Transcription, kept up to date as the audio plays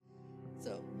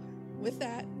With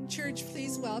that, church,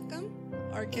 please welcome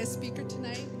our guest speaker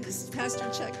tonight, is Pastor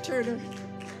Chuck Turner.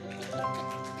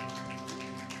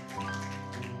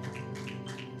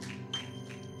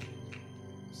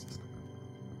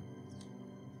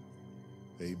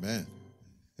 Amen.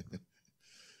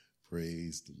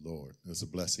 Praise the Lord. It's a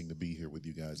blessing to be here with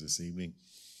you guys this evening.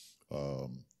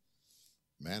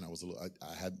 Man,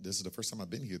 this is the first time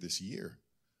I've been here this year.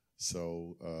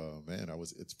 So,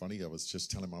 it's funny. I was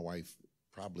just telling my wife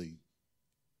probably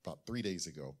about 3 days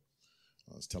ago.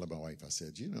 I was telling my wife, I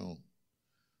said,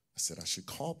 I should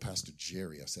call Pastor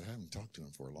Jerry. I said, I haven't talked to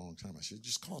him for a long time. I should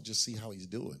just call, just see how he's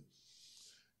doing.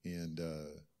 And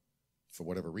for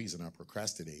whatever reason, I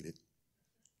procrastinated.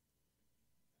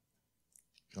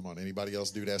 Come on, anybody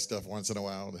else do that stuff once in a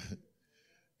while?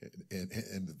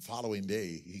 and the following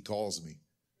day, he calls me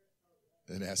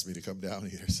and asked me to come down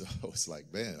here. So I was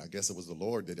like, man, I guess it was the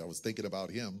Lord that I was thinking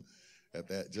about him at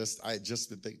that. I had just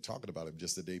been talking about him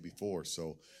just the day before.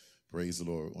 So praise the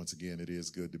Lord. Once again, it is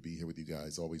good to be here with you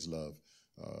guys. Always love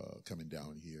coming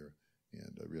down here,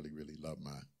 and I really, really love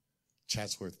my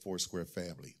Chatsworth Foursquare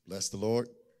family. Bless the Lord.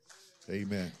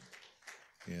 Amen.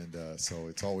 And so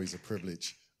it's always a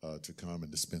privilege to come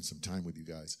and to spend some time with you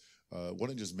guys. Want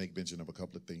to just make mention of a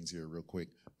couple of things here real quick.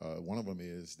 One of them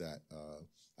is that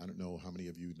I don't know how many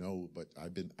of you know, but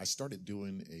I started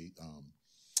doing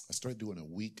a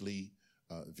weekly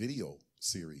video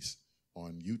series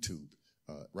on YouTube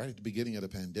right at the beginning of the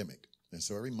pandemic. And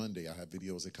so every Monday I have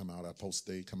videos that come out.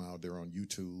 They come out. They're on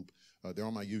YouTube. They're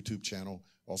on my YouTube channel,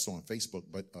 also on Facebook.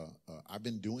 But I've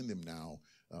been doing them now.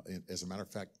 And as a matter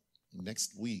of fact,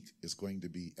 next week is going to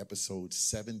be episode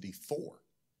 74.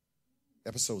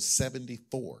 Episode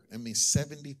 74. I mean,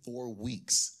 74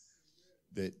 weeks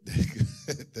that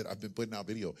that I've been putting out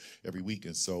video every week.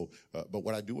 And so, but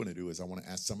what I do want to do is I want to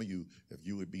ask some of you if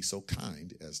you would be so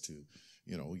kind as to,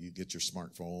 you get your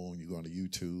smartphone, you go onto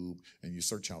YouTube, and you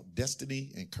search out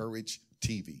Destiny and Courage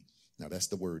TV. Now, that's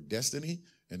the word Destiny,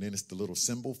 and then it's the little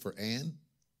symbol for and.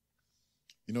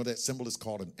 You know that symbol is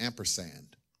called an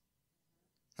ampersand.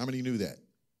 How many knew that?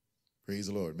 Praise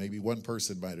the Lord. Maybe one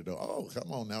person might have known. Oh,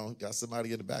 come on now. Got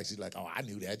somebody in the back. She's like, oh, I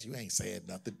knew that. You ain't saying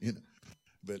nothing.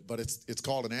 But it's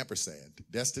called an ampersand.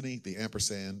 Destiny, the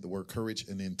ampersand, the word courage,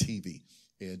 and then TV.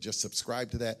 And just subscribe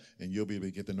to that, and you'll be able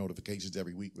to get the notifications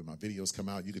every week when my videos come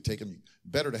out. You could take them.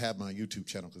 Better to have my YouTube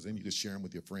channel, because then you can share them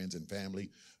with your friends and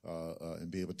family and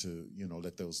be able to,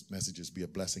 let those messages be a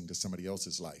blessing to somebody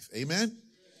else's life. Amen?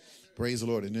 Praise the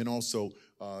Lord. And then also,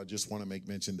 just want to make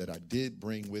mention that I did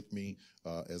bring with me,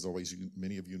 as always,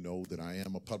 many of you know that I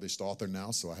am a published author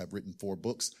now, so I have written 4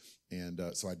 books. And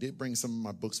so I did bring some of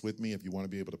my books with me. If you want to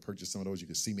be able to purchase some of those, you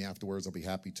can see me afterwards. I'll be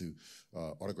happy to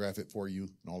autograph it for you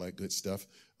and all that good stuff.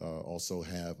 Also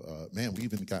have, we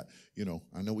even got,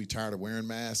 I know we're tired of wearing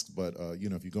masks, but, if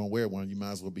you're going to wear one, you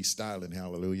might as well be styling.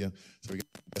 Hallelujah. So we got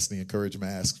Destiny and Courage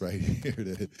masks right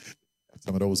here.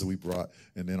 Some of those that we brought,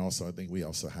 and then also I think we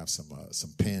also have some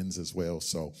pens as well.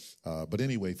 So, but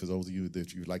anyway, for those of you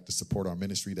that you'd like to support our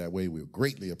ministry that way, we would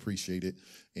greatly appreciate it.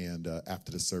 And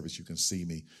after the service, you can see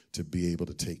me to be able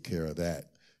to take care of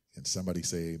that. And somebody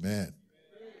say, Amen.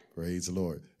 Praise the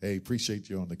Lord. Hey, appreciate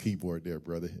you on the keyboard there,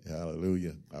 brother.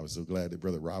 Hallelujah. I was so glad that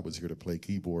Brother Rob was here to play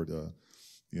keyboard.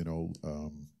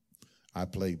 I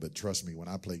play, but trust me, when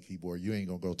I play keyboard, you ain't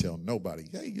gonna go tell nobody,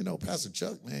 hey, Pastor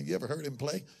Chuck, man, you ever heard him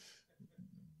play?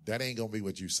 That ain't going to be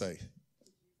what you say.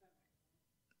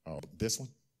 Oh, this one?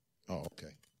 Oh,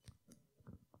 okay.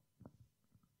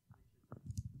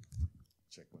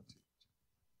 Check 1, 2.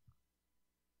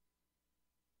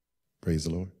 Praise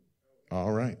the Lord.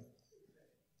 All right.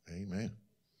 Amen.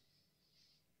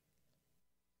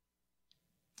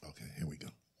 Okay, here we go.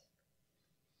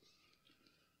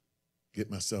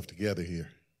 Get myself together here.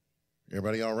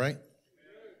 Everybody all right?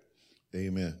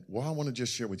 Amen. Well, I want to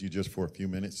just share with you just for a few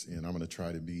minutes, and I'm going to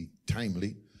try to be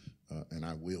timely, and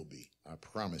I will be. I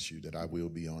promise you that I will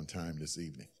be on time this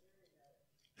evening.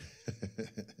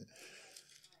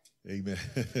 Amen.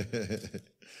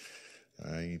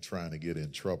 I ain't trying to get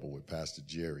in trouble with Pastor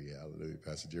Jerry. Hallelujah.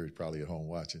 Pastor Jerry's probably at home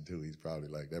watching, too. He's probably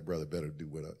like, that brother better do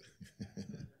what up.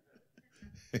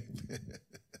 Amen.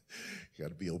 You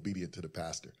got to be obedient to the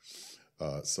pastor.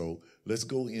 So let's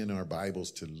go in our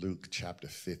Bibles to Luke chapter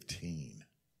 15.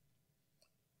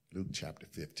 Luke chapter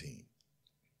 15.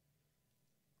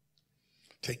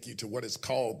 Take you to what is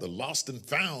called the lost and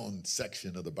found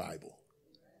section of the Bible.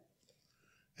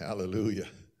 Hallelujah.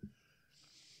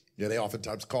 Yeah, they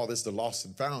oftentimes call this the lost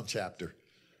and found chapter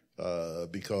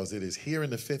because it is here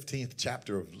in the 15th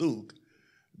chapter of Luke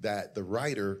that the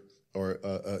writer,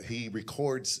 he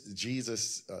records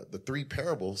Jesus, the 3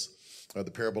 parables. The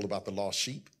parable about the lost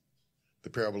sheep, the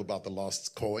parable about the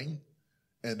lost coin,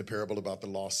 and the parable about the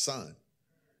lost son.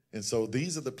 And so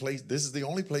these are the place. This is the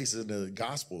only place in the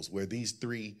Gospels where these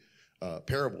three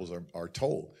parables are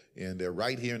told. And they're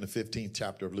right here in the 15th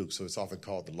chapter of Luke. So it's often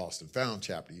called the lost and found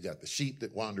chapter. You got the sheep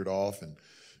that wandered off, and,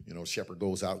 shepherd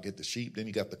goes out, get the sheep. Then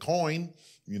you got the coin.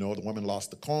 The woman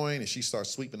lost the coin, and she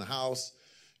starts sweeping the house,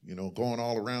 going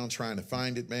all around trying to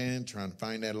find it, man, trying to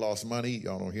find that lost money.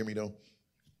 Y'all don't hear me, though?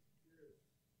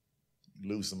 You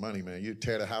lose some money, man. You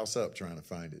tear the house up trying to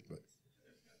find it. But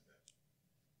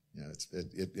yeah,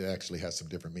 it actually has some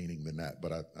different meaning than that.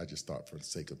 But I just thought for the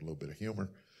sake of a little bit of humor.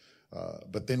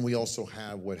 But then we also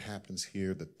have what happens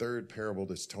here. The third parable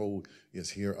that's told is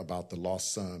here about the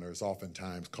lost son, or is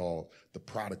oftentimes called the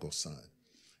prodigal son.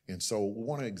 And so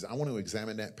I want to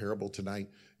examine that parable tonight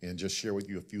and just share with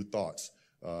you a few thoughts,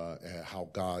 how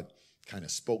God kind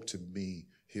of spoke to me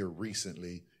here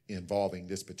recently involving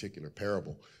this particular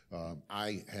parable.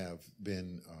 I have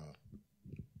been,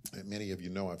 many of you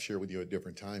know, I've shared with you at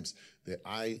different times that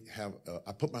I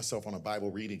put myself on a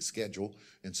Bible reading schedule.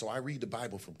 And so I read the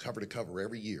Bible from cover to cover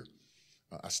every year.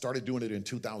 I started doing it in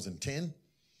 2010.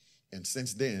 And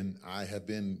since then, I have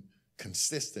been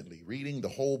consistently reading the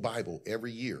whole Bible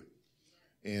every year.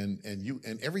 And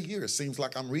every year it seems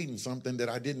like I'm reading something that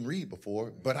I didn't read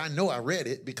before, but I know I read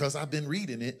it because I've been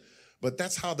reading it. But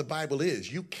that's how the Bible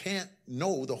is. You can't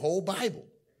know the whole Bible.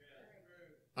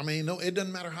 I mean, no, it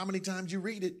doesn't matter how many times you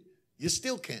read it, you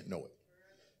still can't know it.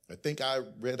 I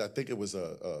think it was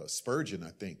a Spurgeon,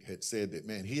 had said that,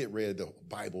 man, he had read the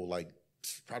Bible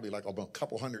probably about a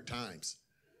couple hundred times.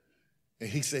 And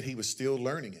he said he was still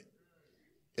learning it.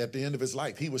 At the end of his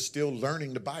life, he was still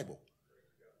learning the Bible.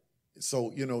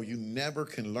 So, you never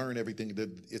can learn everything.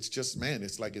 It's just, man,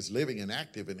 it's like it's living and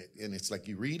active in it. And it's like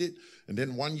you read it, and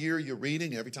then one year you're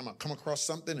reading, every time I come across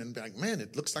something and be like, man,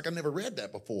 it looks like I never read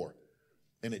that before.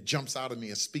 And it jumps out of me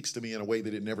and speaks to me in a way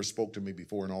that it never spoke to me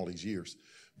before in all these years.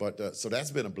 But so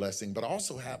that's been a blessing. But I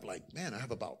also have I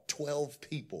have about 12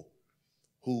 people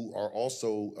who are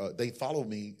also, they follow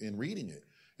me in reading it.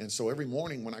 And so every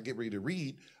morning when I get ready to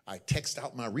read, I text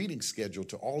out my reading schedule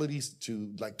to all of these,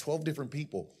 to 12 different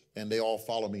people. And they all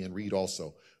follow me and read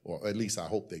also. Or at least I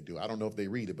hope they do. I don't know if they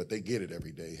read it, but they get it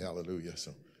every day. Hallelujah.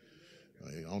 So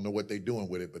I don't know what they're doing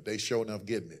with it, but they sure enough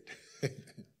getting it.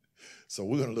 So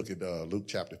we're going to look at Luke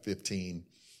chapter 15,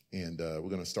 and we're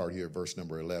going to start here at verse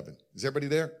number 11. Is everybody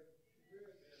there?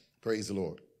 Praise the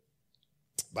Lord.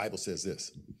 Bible says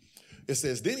this. It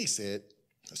says, then he said,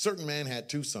 a certain man had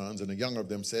two sons, and the younger of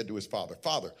them said to his father,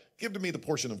 Father, give to me the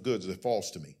portion of goods that falls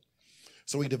to me.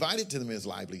 So he divided to them his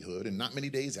livelihood, and not many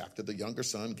days after, the younger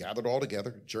son gathered all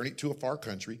together, journeyed to a far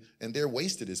country, and there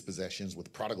wasted his possessions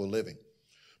with prodigal living.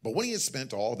 But when he had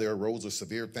spent all, there arose a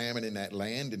severe famine in that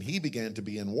land, and he began to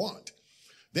be in want.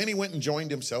 Then he went and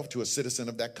joined himself to a citizen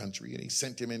of that country, and he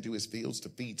sent him into his fields to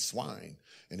feed swine.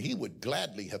 And he would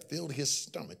gladly have filled his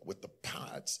stomach with the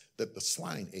pods that the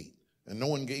swine ate, and no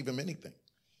one gave him anything.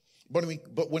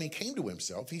 But when he came to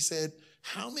himself, he said,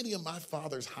 how many of my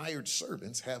father's hired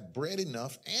servants have bread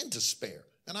enough and to spare,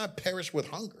 and I perish with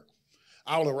hunger?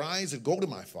 I'll arise and go to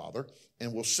my father,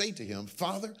 and will say to him,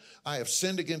 Father, I have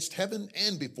sinned against heaven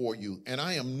and before you, and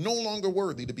I am no longer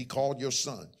worthy to be called your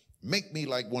son. Make me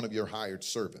like one of your hired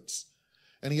servants.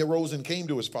 And he arose and came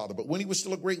to his father. But when he was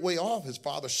still a great way off, his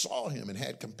father saw him and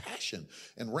had compassion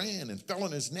and ran and fell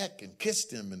on his neck and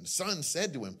kissed him. And the son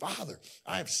said to him, Father,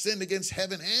 I have sinned against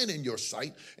heaven and in your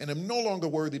sight, and am no longer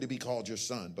worthy to be called your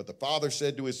son. But the father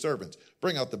said to his servants,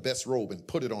 bring out the best robe and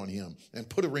put it on him, and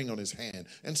put a ring on his hand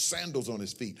and sandals on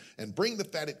his feet, and bring the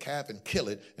fatted calf and kill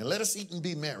it, and let us eat and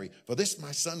be merry. For this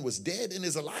my son was dead and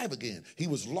is alive again. He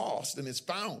was lost and is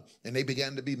found. And they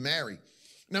began to be merry.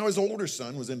 Now his older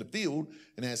son was in the field,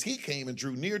 and as he came and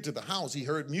drew near to the house, he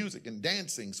heard music and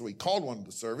dancing. So he called one of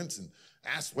the servants and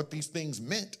asked what these things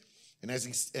meant. And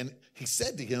he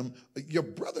said to him, your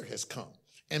brother has come,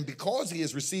 and because he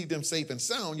has received him safe and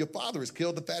sound, your father has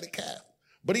killed the fatted calf.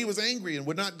 But he was angry and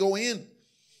would not go in.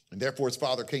 And therefore his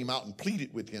father came out and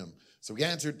pleaded with him. So he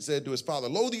answered and said to his father,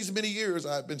 lo, these many years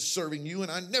I have been serving you, and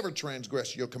I never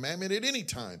transgressed your commandment at any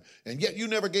time. And yet you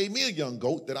never gave me a young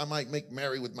goat that I might make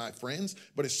merry with my friends.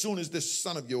 But as soon as this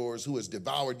son of yours, who has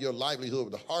devoured your livelihood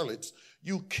with the harlots,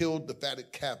 you killed the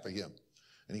fatted calf for him.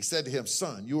 And he said to him,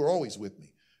 Son, you are always with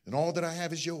me, and all that I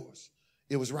have is yours.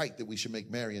 It was right that we should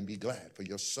make merry and be glad, for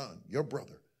your son, your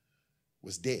brother,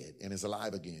 was dead and is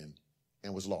alive again,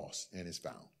 and was lost and is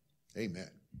found. Amen.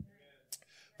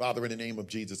 Father, in the name of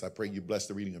Jesus, I pray you bless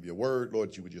the reading of your word.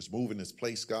 Lord, you would just move in this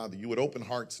place, God, that you would open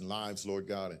hearts and lives, Lord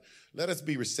God, and let us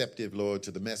be receptive, Lord, to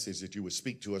the message that you would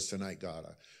speak to us tonight, God.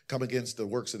 I come against the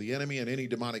works of the enemy and any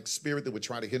demonic spirit that would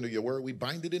try to hinder your word. We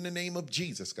bind it in the name of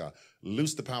Jesus, God.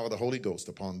 Loose the power of the Holy Ghost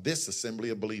upon this assembly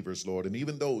of believers, Lord, and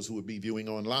even those who would be viewing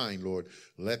online, Lord.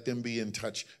 Let them be in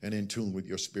touch and in tune with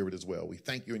your spirit as well. We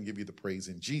thank you and give you the praise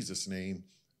in Jesus' name.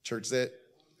 Church said,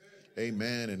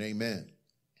 amen and amen.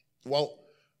 Well,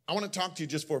 I want to talk to you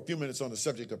just for a few minutes on the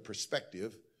subject of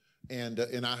perspective, and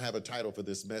I have a title for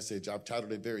this message. I've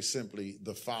titled it very simply,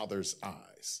 The Father's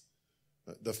Eyes.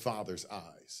 The Father's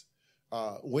Eyes.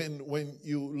 When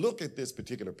you look at this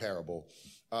particular parable,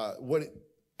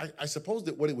 I suppose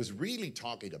that what it was really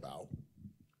talking about,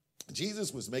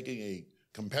 Jesus was making a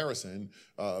comparison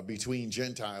between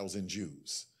Gentiles and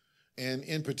Jews. And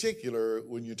in particular,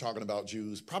 when you're talking about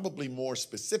Jews, probably more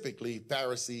specifically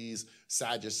Pharisees,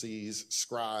 Sadducees,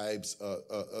 scribes,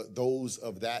 those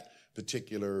of that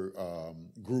particular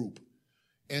group.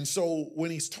 And so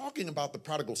when he's talking about the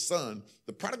prodigal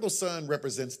son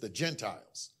represents the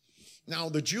Gentiles. Now,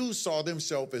 the Jews saw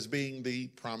themselves as being the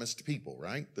promised people,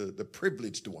 right? The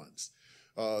privileged ones,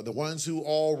 the ones who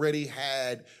already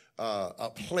had a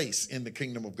place in the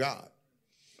kingdom of God.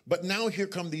 But now here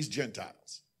come these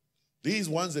Gentiles. These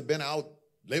ones have been out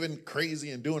living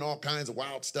crazy and doing all kinds of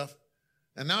wild stuff.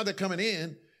 And now they're coming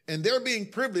in and they're being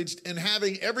privileged and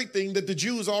having everything that the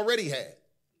Jews already had.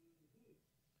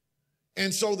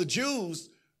 And so the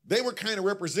Jews, they were kind of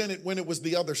represented when it was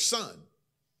the other son,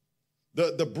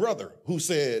 the brother who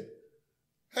said,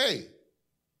 hey,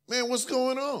 man, what's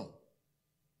going on?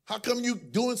 How come you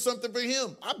doing something for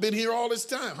him? I've been here all this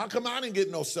time. How come I didn't get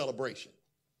no celebration?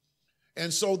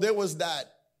 And so there was that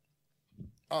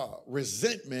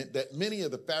resentment that many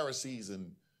of the Pharisees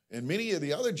and many of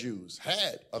the other Jews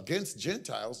had against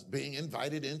Gentiles being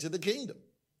invited into the kingdom.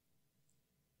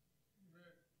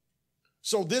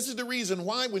 So this is the reason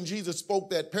why when Jesus spoke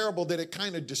that parable that it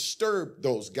kind of disturbed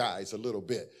those guys a little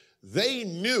bit. They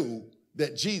knew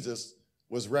that Jesus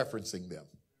was referencing them.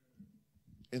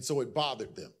 And so it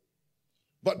bothered them.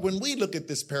 But when we look at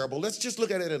this parable, let's just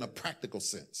look at it in a practical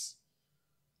sense.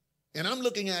 And I'm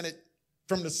looking at it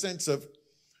from the sense of,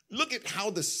 look at how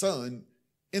the son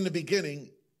in the beginning,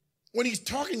 when he's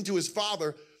talking to his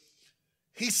father,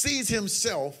 he sees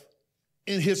himself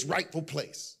in his rightful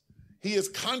place. He is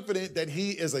confident that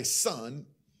he is a son,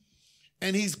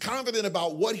 and he's confident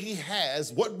about what he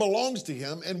has, what belongs to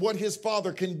him, and what his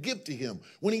father can give to him.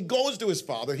 When he goes to his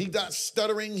father, he's not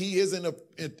stuttering, he isn't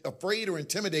afraid or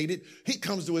intimidated. He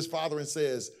comes to his father and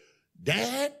says,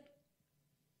 Dad,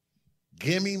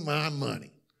 give me my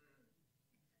money.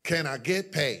 Can I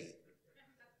get paid?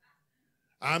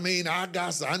 I mean, I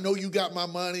know you got my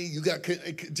money.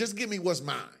 Just give me what's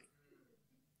mine.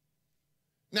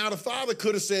 Now, the father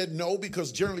could have said no,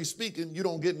 because generally speaking, you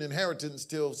don't get an inheritance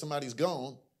till somebody's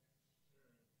gone,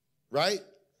 right?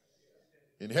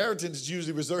 Inheritance is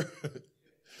usually reserved.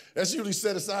 That's usually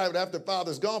set aside after the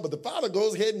father's gone, but the father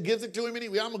goes ahead and gives it to him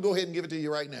anyway. I'm going to go ahead and give it to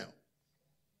you right now.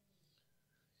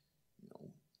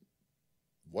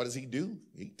 What does he do?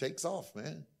 He takes off,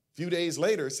 man. A few days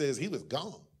later, it says he was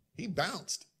gone. He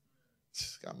bounced.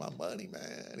 Got my money,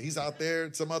 man. He's out there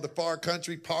in some other far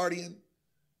country partying.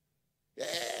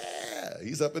 Yeah,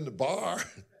 he's up in the bar.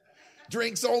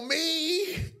 Drinks on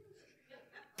me.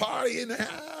 Party in the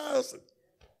house.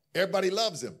 Everybody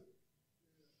loves him.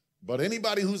 But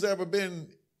anybody who's ever been,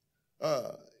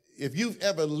 if you've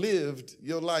ever lived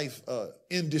your life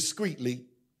indiscreetly,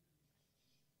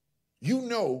 you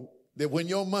know that when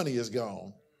your money is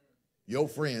gone, your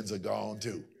friends are gone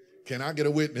too. Can I get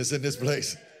a witness in this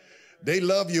place? They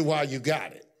love you while you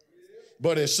got it.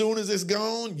 But as soon as it's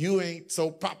gone, you ain't so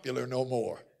popular no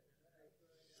more.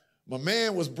 My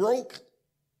man was broke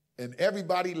and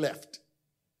everybody left.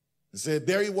 And said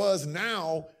there he was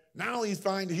now he's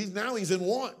in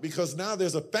want, because now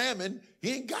there's a famine.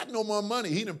 He ain't got no more money.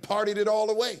 He done partied it all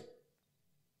away.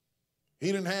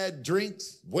 He done had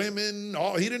drinks, women,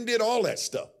 he done did all that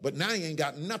stuff. But now he ain't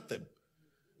got nothing.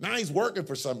 Now he's working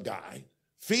for some guy,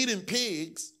 feeding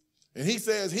pigs. And he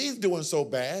says he's doing so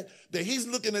bad that he's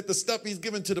looking at the stuff he's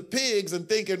giving to the pigs and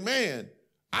thinking, man,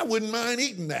 I wouldn't mind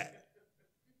eating that.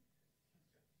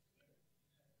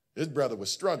 His brother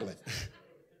was struggling.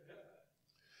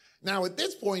 Now, at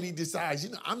this point, he decides,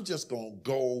 I'm just going to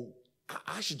go.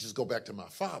 I should just go back to my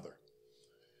father.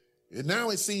 And now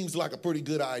it seems like a pretty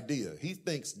good idea. He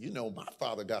thinks, my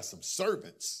father got some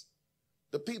servants,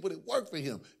 the people that work for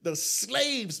him, the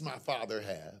slaves my father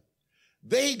have.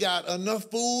 They got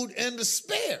enough food and to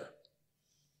spare.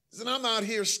 He said, I'm out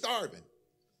here starving.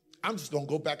 I'm just going to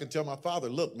go back and tell my father,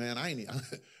 look, man, I'm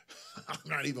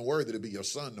not even worthy to be your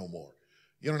son no more.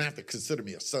 You don't have to consider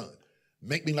me a son.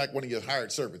 Make me like one of your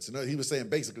hired servants. And he was saying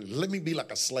basically, let me be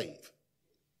like a slave.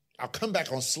 I'll come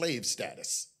back on slave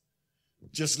status.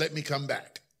 Just let me come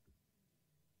back.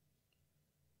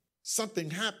 Something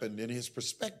happened in his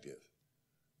perspective.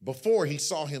 Before he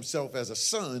saw himself as a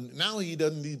son, now he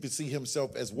doesn't even see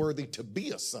himself as worthy to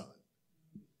be a son.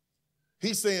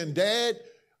 He's saying, Dad,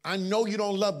 I know you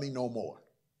don't love me no more.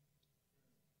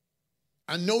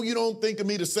 I know you don't think of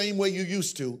me the same way you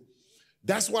used to.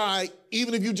 That's why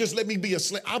even if you just let me be a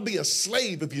slave, I'll be a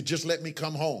slave if you just let me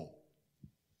come home.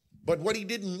 But what he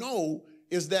didn't know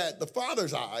is that the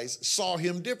father's eyes saw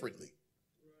him differently.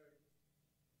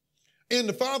 In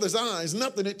the father's eyes,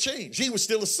 nothing had changed. He was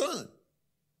still a son.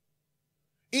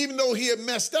 Even though he had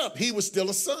messed up, he was still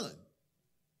a son.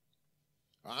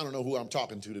 I don't know who I'm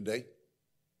talking to today,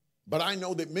 but I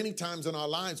know that many times in our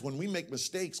lives when we make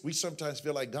mistakes, we sometimes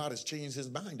feel like God has changed his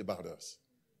mind about us.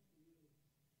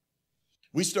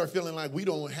 We start feeling like we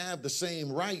don't have the same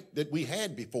right that we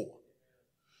had before.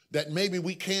 That maybe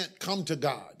we can't come to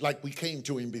God like we came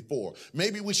to him before.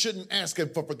 Maybe we shouldn't ask him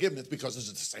for forgiveness because it's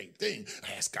the same thing.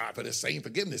 I asked God for the same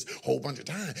forgiveness a whole bunch of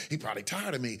times. He probably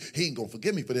tired of me. He ain't going to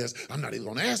forgive me for this. I'm not even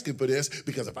going to ask him for this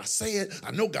because if I say it,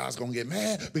 I know God's going to get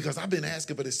mad because I've been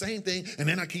asking for the same thing and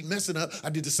then I keep messing up. I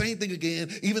did the same thing again,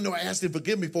 even though I asked him to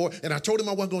forgive me for it and I told him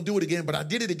I wasn't going to do it again, but I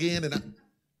did it again and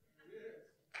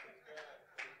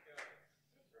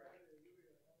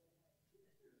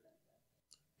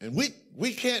And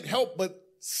we can't help but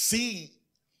see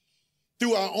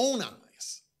through our own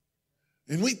eyes.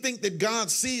 And we think that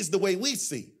God sees the way we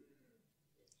see.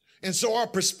 And so our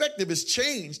perspective is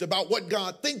changed about what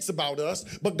God thinks about us,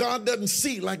 but God doesn't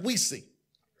see like we see.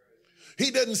 He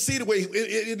doesn't see the way,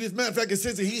 as a matter of fact, it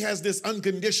says that he has this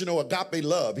unconditional agape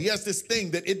love. He has this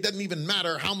thing that it doesn't even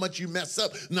matter how much you mess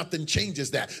up. Nothing changes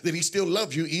that he still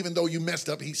loves you. Even though you messed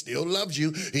up, he still loves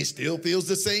you. He still feels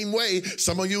the same way.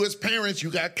 Some of you as parents, you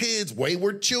got kids,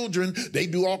 wayward children. They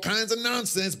do all kinds of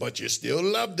nonsense, but you still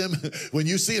love them. When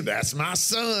you see them, that's my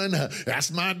son.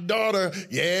 That's my daughter.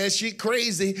 Yeah, she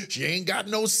crazy. She ain't got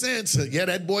no sense. Yeah,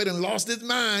 that boy done lost his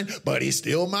mind, but he's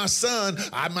still my son.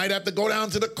 I might have to go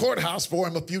down to the courthouse for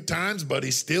him a few times, but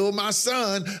he's still my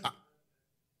son.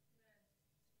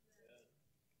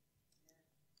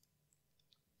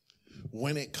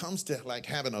 When it comes to like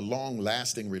having a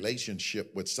long-lasting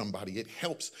relationship with somebody, it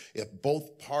helps if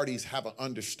both parties have an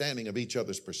understanding of each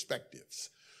other's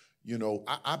perspectives. You know,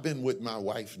 I've been with my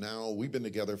wife now. We've been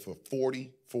together for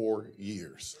 44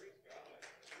 years.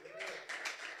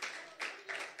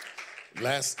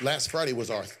 Last Friday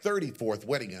was our 34th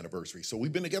wedding anniversary. So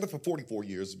we've been together for 44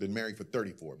 years, been married for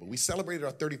 34. But we celebrated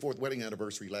our 34th wedding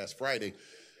anniversary last Friday.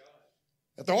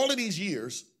 After all of these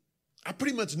years, I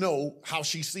pretty much know how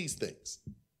she sees things.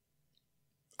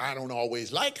 I don't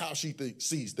always like how she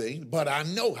sees things, but I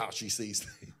know how she sees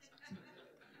things.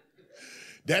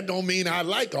 That don't mean I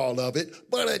like all of it,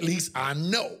 but at least I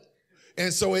know.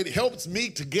 And so it helps me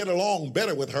to get along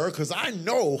better with her because I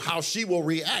know how she will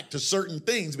react to certain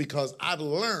things because I've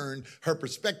learned her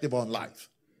perspective on life.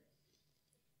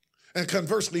 And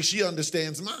conversely, she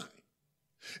understands mine.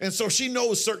 And so she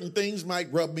knows certain things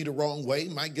might rub me the wrong way,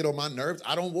 might get on my nerves.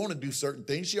 I don't want to do certain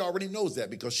things. She already knows that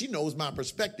because she knows my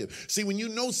perspective. See, when you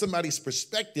know somebody's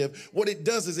perspective, what it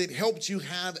does is it helps you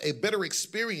have a better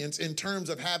experience in terms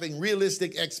of having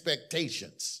realistic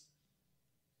expectations.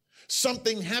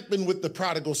 Something happened with the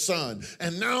prodigal son,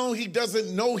 and now he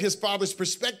doesn't know his father's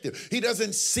perspective. He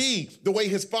doesn't see the way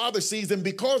his father sees him.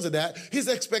 Because of that, his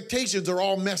expectations are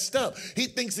all messed up. He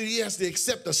thinks that he has to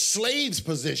accept a slave's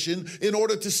position in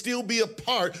order to still be a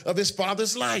part of his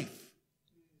father's life.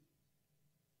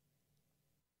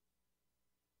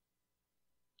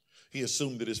 He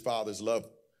assumed that his father's love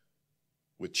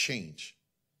would change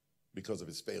because of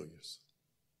his failures.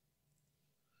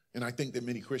 And I think that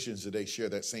many Christians today share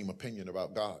that same opinion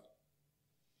about God.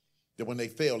 That when they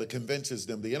fail, it convinces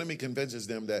them, the enemy convinces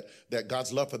them that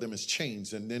God's love for them has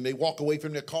changed, and then they walk away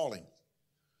from their calling.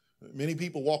 Many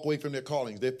people walk away from their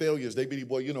callings, their failures. They believe,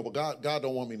 well, you know, but God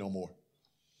don't want me no more.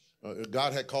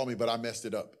 God had called me, but I messed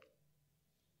it up.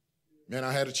 Man,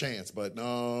 I had a chance, but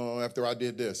no, after I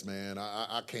did this, man,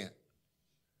 I can't.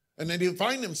 And then they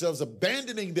find themselves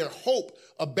abandoning their hope,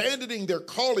 abandoning their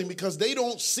calling because they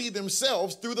don't see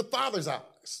themselves through the Father's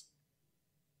eyes.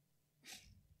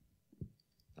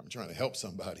 I'm trying to help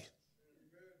somebody.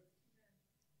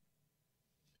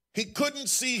 He couldn't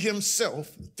see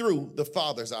himself through the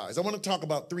Father's eyes. I want to talk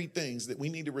about three things that we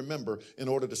need to remember in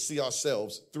order to see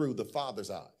ourselves through the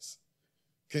Father's eyes.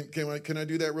 Can I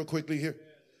do that real quickly here?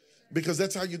 Because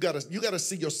that's how you gotta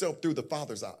see yourself through the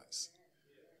Father's eyes.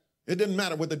 It doesn't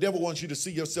matter what the devil wants you to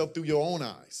see yourself through your own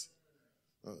eyes.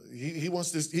 He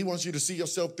wants you to see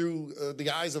yourself through the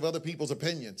eyes of other people's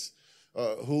opinions,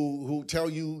 who tell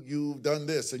you you've done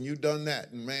this and you've done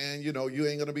that, and man, you know, you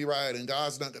ain't gonna be right, and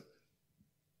God's not gonna.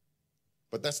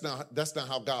 But that's not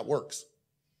how God works.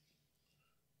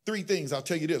 3 things, I'll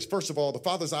tell you this. First of all, the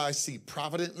Father's eyes see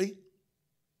providently.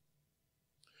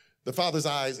 The Father's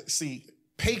eyes see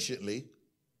patiently.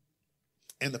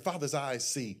 And the Father's eyes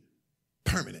see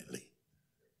permanently.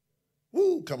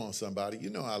 Woo, come on, somebody. You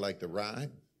know I like to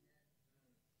rhyme.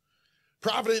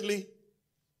 Providently,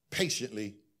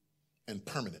 patiently, and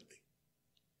permanently.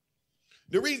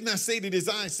 The reason I say that his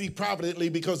eyes see providently,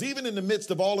 because even in the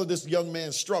midst of all of this young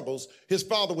man's struggles, his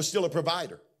father was still a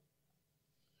provider.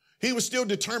 He was still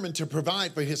determined to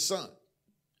provide for his son.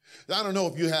 I don't know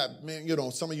if you have, you know,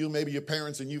 some of you, maybe your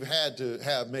parents, and you've had to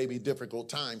have maybe difficult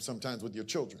times sometimes with your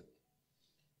children.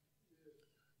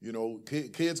 You know,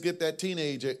 kids get that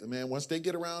teenage, man, once they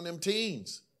get around them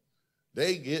teens,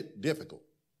 they get difficult.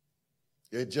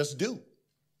 They just do.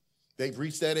 They've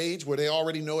reached that age where they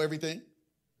already know everything.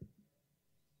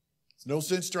 It's no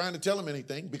sense trying to tell them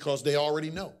anything because they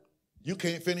already know. You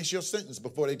can't finish your sentence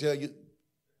before they tell you,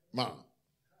 Mom,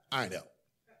 I know.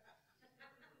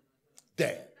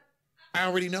 Dad, I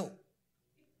already know.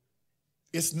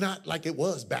 It's not like it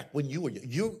was back when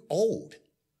you're old.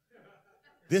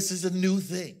 This is a new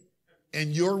thing,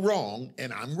 and you're wrong,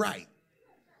 and I'm right.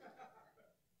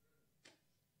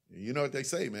 You know what they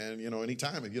say, man. You know,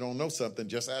 anytime if you don't know something,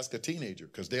 just ask a teenager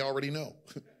because they already know.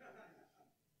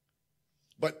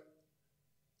 But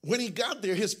when he got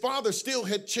there, his father still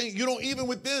had changed. You know, even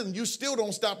with them, you still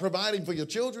don't stop providing for your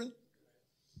children.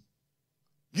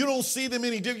 You don't see them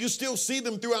any different. You still see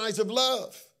them through eyes of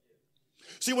love.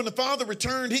 See, when the father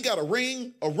returned, he got a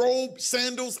ring, a robe,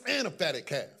 sandals, and a fatted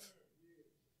calf.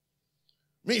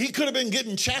 I mean, he could have been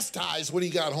getting chastised when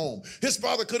he got home. His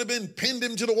father could have been pinned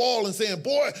him to the wall and saying,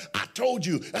 boy, I told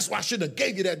you. That's why I shouldn't have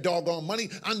gave you that doggone money.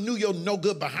 I knew your no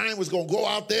good behind was going to go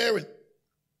out there.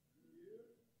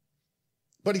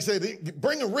 But he said,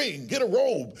 bring a ring, get a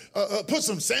robe, put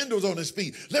some sandals on his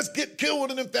feet. Let's kill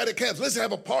one of them fatted calves. Let's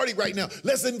have a party right now.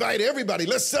 Let's invite everybody.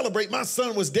 Let's celebrate. My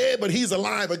son was dead, but he's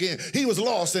alive again. He was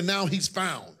lost, and now he's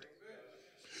found.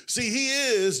 See, he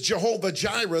is Jehovah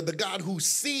Jireh, the God who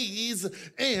sees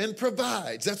and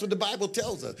provides. That's what the Bible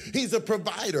tells us. He's a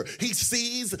provider. He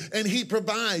sees and he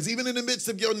provides. Even in the midst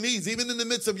of your needs, even in the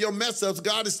midst of your mess ups,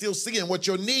 God is still seeing what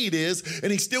your need is,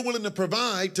 and he's still willing to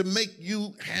provide to make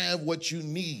you have what you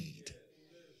need.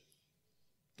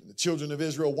 When the children of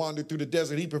Israel wandered through the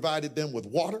desert, he provided them with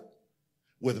water,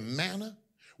 with manna,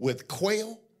 with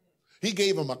quail. He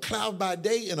gave them a cloud by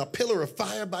day and a pillar of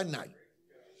fire by night.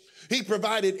 He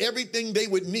provided everything they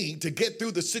would need to get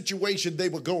through the situation they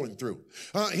were going through.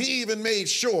 He even made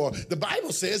sure, the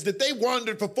Bible says, that they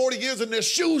wandered for 40 years and their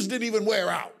shoes didn't even wear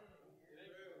out.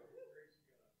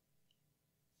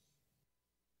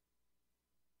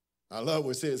 I love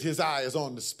what it says, his eye is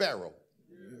on the sparrow.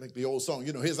 Like the old song,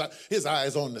 you know, his eye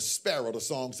is on the sparrow, the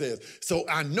song says. So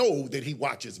I know that he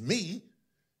watches me.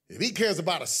 If he cares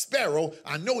about a sparrow,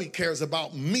 I know he cares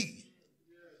about me.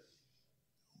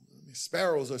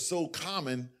 Sparrows are so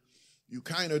common, you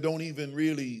kind of don't even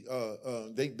really,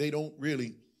 they don't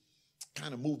really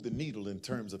kind of move the needle in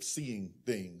terms of seeing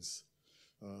things.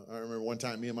 I remember one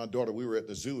time me and my daughter, we were at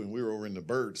the zoo and we were over in the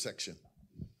bird section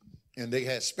and they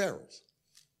had sparrows.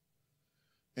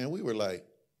 And we were like,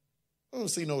 I don't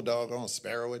see no doggone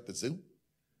sparrow at the zoo.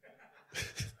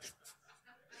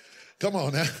 Come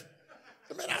on now.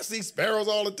 Man, I see sparrows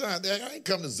all the time. I ain't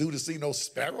come to the zoo to see no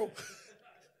sparrow.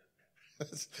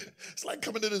 It's like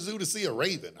coming to the zoo to see a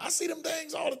raven. I see them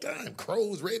things all the time.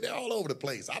 Crows, red, they're all over the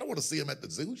place. I don't want to see them at the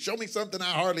zoo. Show me something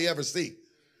I hardly ever see.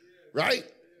 Right?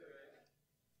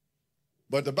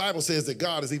 But the Bible says that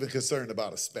God is even concerned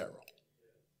about a sparrow,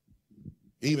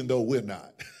 even though we're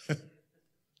not.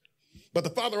 But the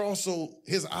Father also,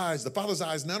 the Father's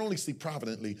eyes not only see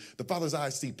providently, the Father's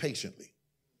eyes see patiently.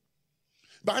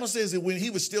 The Bible says that when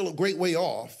he was still a great way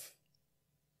off,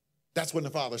 that's when the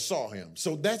Father saw him.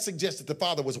 So that suggests that the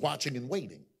Father was watching and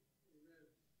waiting.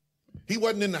 He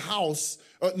wasn't in the house.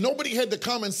 Nobody had to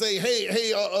come and say,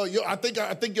 hey, I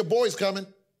think your boy's coming.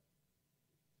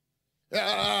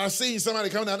 I seen somebody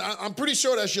coming out. I'm pretty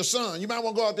sure that's your son. You might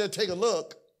want to go out there and take a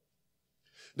look.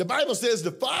 The Bible says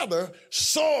the Father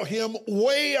saw him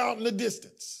way out in the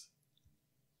distance.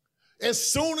 As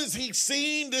soon as he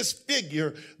seen this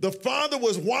figure, the father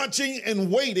was watching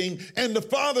and waiting, and the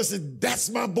father said, that's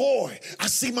my boy. I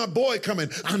see my boy coming.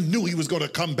 I knew he was going to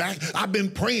come back. I've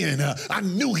been praying. I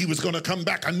knew he was going to come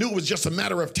back. I knew it was just a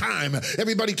matter of time.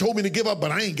 Everybody told me to give up,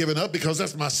 but I ain't giving up because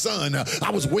that's my son.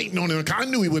 I was waiting on him. I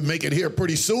knew he would make it here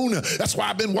pretty soon. That's why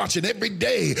I've been watching every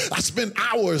day. I spent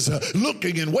hours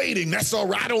looking and waiting. That's all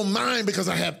right. I don't mind because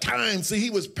I have time. See, he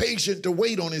was patient to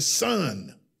wait on his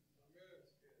son.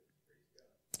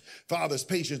 Father's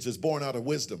patience is born out of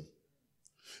wisdom,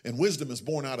 and wisdom is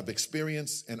born out of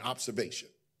experience and observation.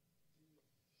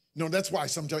 No, that's why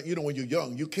sometimes, when you're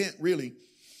young,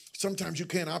 sometimes you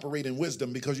can't operate in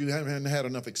wisdom because you haven't had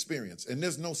enough experience, and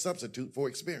there's no substitute for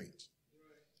experience.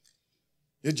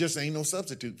 It just ain't no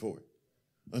substitute for it.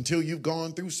 Until you've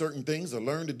gone through certain things or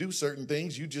learned to do certain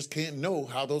things, you just can't know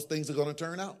how those things are going to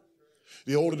turn out.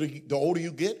 The older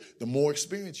you get, the more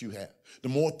experience you have, the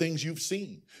more things you've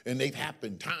seen, and they've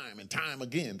happened time and time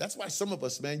again. That's why some of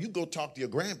us, man, you go talk to your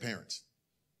grandparents,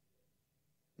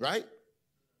 right?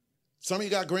 Some of you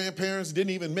got grandparents, didn't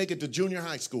even make it to junior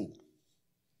high school,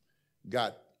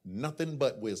 got nothing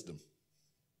but wisdom.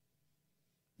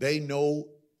 They know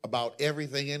about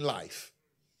everything in life,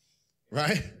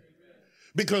 right?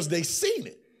 Because they've seen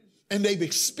it and they've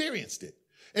experienced it.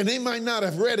 And they might not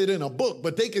have read it in a book,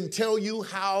 but they can tell you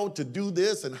how to do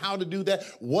this and how to do that,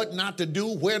 what not to do,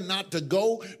 where not to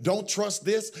go. Don't trust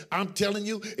this. I'm telling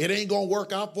you, it ain't going to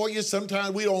work out for you.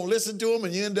 Sometimes we don't listen to them,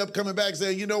 and you end up coming back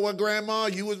saying, you know what, Grandma,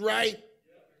 you was right.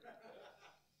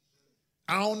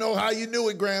 I don't know how you knew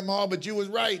it, Grandma, but you was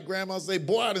right. Grandma say,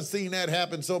 boy, I done seen that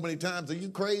happen so many times. Are you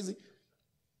crazy?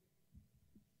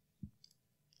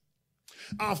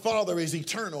 Our Father is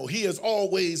eternal. He has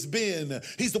always been.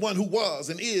 He's the one who was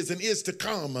and is to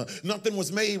come. Nothing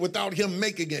was made without him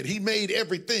making it. He made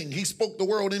everything. He spoke the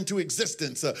world into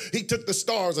existence. He took the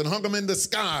stars and hung them in the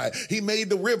sky. He made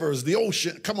the rivers, the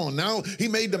ocean. Come on now. He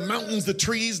made the mountains, the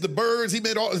trees, the birds. He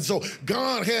made all. And so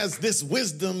God has this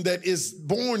wisdom that is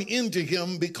born into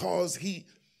him because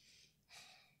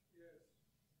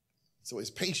so his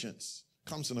patience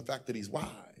comes from the fact that he's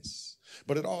wise.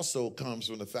 But it also comes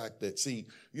from the fact that, see,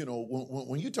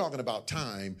 when you're talking about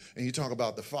time and you talk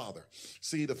about the Father,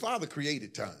 see, the Father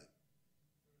created time.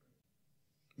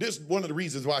 This is one of the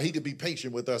reasons why he could be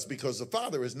patient with us, because the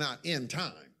Father is not in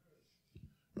time.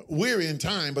 We're in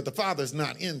time, but the Father's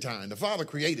not in time. The Father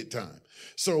created time.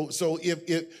 So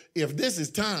if this is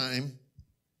time,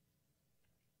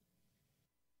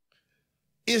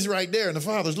 it's right there and the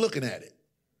Father's looking at it.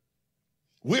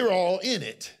 We're all in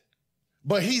it.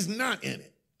 But he's not in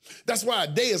it. That's why a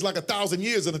day is like 1,000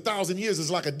 years, and 1,000 years is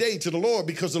like a day to the Lord,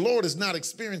 because the Lord is not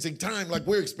experiencing time like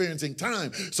we're experiencing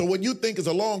time. So what you think is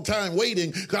a long time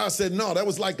waiting, God said, no, that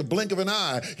was like the blink of an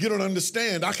eye. You don't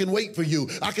understand. I can wait for you.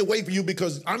 I can wait for you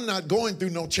because I'm not going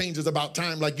through no changes about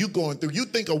time like you going through. You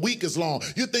think a week is long.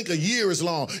 You think a year is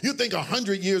long. You think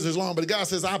 100 years is long. But God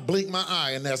says, I blink my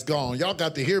eye and that's gone. Y'all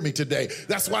got to hear me today.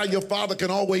 That's why your Father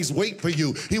can always wait for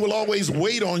you. He will always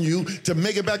wait on you to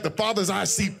make it back. The Father's eye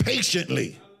see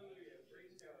patiently.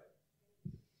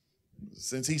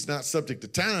 Since he's not subject to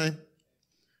time,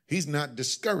 he's not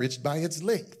discouraged by its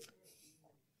length.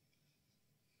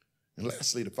 And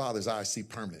lastly, the Father's eyes see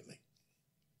permanently.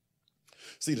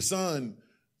 See, the Son's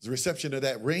reception of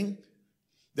that ring,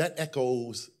 that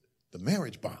echoes the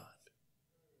marriage bond.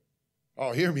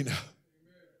 Oh, hear me now.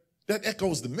 That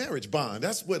echoes the marriage bond.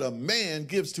 That's what a man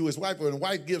gives to his wife or a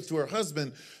wife gives to her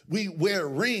husband. We wear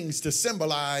rings to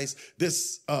symbolize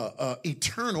this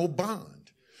eternal bond.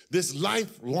 This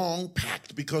lifelong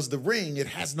pact, because the ring, it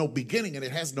has no beginning and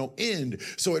it has no end.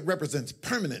 So it represents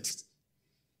permanence.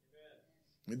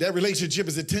 Amen. That relationship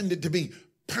is intended to be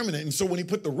permanent. And so when he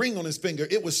put the ring on his finger,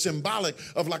 it was symbolic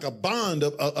of like a bond,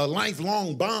 a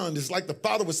lifelong bond. It's like the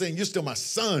Father was saying, you're still my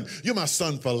son. You're my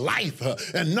son for life,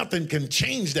 and nothing can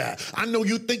change that. I know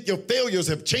you think your failures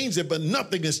have changed it, but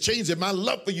nothing has changed it. My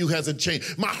love for you hasn't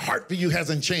changed. My heart for you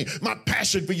hasn't changed. My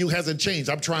passion for you hasn't changed.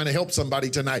 I'm trying to help somebody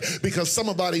tonight, because some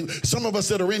of us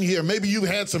that are in here, maybe you've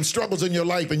had some struggles in your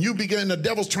life, and the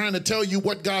devil's trying to tell you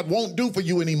what God won't do for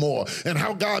you anymore, and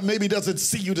how God maybe doesn't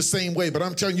see you the same way. But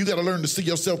I'm telling you, you got to learn to see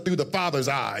yourself through the Father's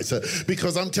eyes,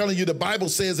 because I'm telling you, the Bible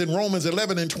says in Romans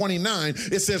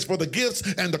 11:29, it says, for the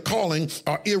gifts and the calling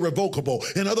are irrevocable.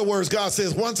 In other words, God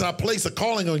says, once I place a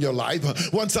calling on your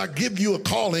life, once I give you a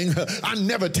calling, I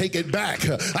never take it back.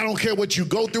 I don't care what you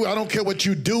go through. I don't care what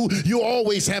you do. You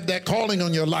always have that calling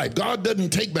on your life. God doesn't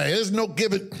take back. There's no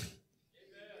giving.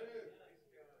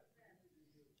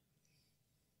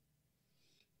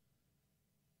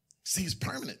 Sees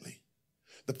permanently.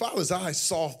 The Father's eyes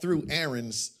saw through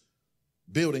Aaron's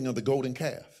building of the golden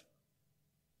calf.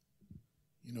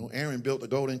 Aaron built a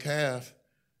golden calf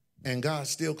and God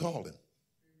still called him.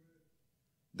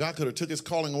 God could have took his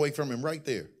calling away from him right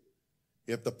there.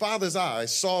 If the Father's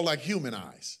eyes saw like human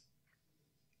eyes,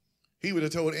 he would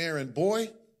have told Aaron, boy,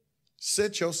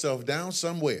 sit yourself down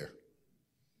somewhere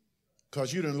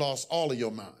because you done lost all of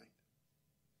your mind.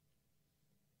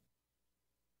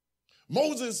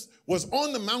 Moses was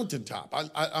on the mountaintop.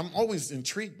 I'm always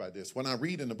intrigued by this. When I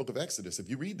read in the book of Exodus, if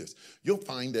you read this, you'll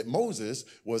find that Moses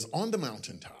was on the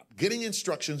mountaintop getting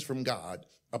instructions from God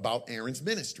about Aaron's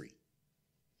ministry.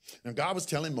 Now, God was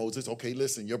telling Moses, okay,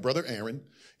 listen, your brother Aaron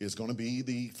is going to be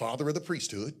the father of the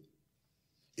priesthood.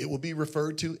 It will be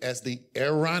referred to as the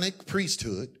Aaronic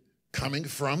priesthood coming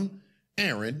from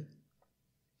Aaron.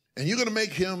 And you're going to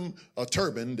make him a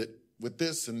turban with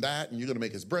this and that, and you're going to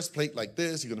make his breastplate like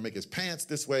this. You're going to make his pants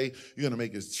this way. You're going to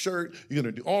make his shirt. You're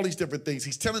going to do all these different things.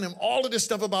 He's telling him all of this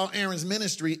stuff about Aaron's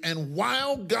ministry. And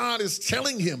while God is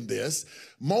telling him this,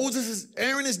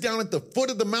 Aaron is down at the foot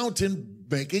of the mountain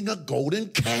making a golden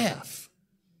calf.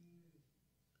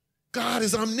 God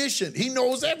is omniscient. He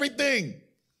knows everything.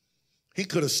 He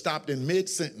could have stopped in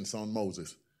mid-sentence on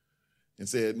Moses and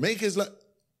said, make his life.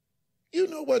 You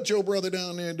know what your brother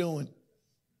down there doing?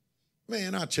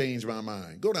 Man, I changed my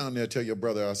mind. Go down there and tell your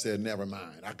brother I said, never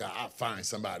mind. I'll find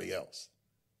somebody else.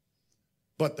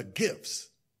 But the gifts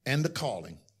and the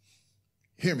calling,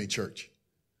 hear me, church,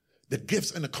 the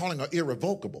gifts and the calling are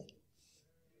irrevocable.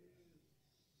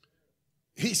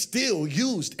 He still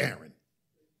used Aaron.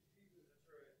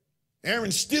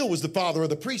 Aaron still was the father of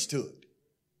the priesthood.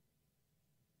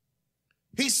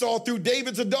 He saw through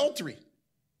David's adultery.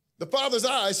 The Father's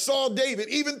eyes saw David,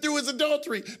 even through his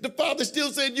adultery. The Father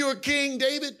still said, you're a king,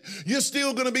 David. You're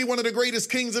still going to be one of the greatest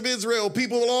kings of Israel.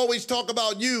 People will always talk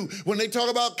about you. When they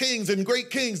talk about kings and great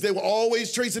kings, they will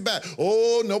always trace it back.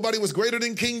 Oh, nobody was greater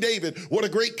than King David. What a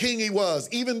great king he was.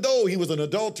 Even though he was an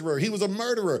adulterer, he was a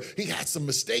murderer. He had some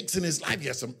mistakes in his life. He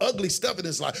had some ugly stuff in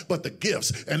his life. But the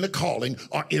gifts and the calling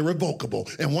are irrevocable.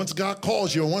 And once God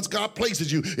calls you and once God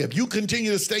places you, if you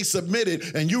continue to stay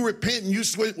submitted and you repent and you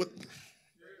switch with...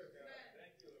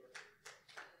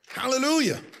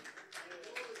 Hallelujah.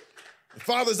 The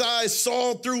Father's eyes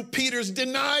saw through Peter's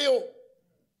denial.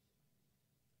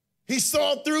 He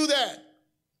saw through that.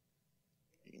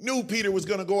 He knew Peter was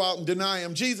going to go out and deny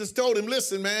him. Jesus told him,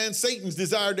 listen, man, Satan's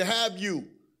desired to have you.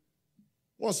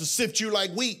 Wants to sift you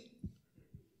like wheat.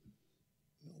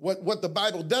 What the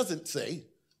Bible doesn't say,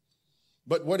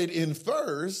 but what it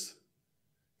infers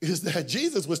is that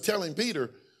Jesus was telling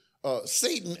Peter,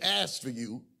 Satan asked for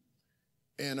you,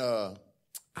 and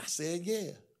I said,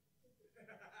 yeah.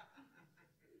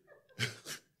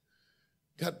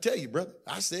 Got to tell you, brother,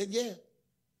 I said, yeah.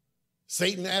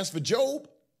 Satan asked for Job,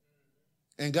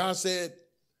 and God said,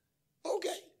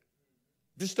 okay,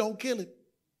 just don't kill him.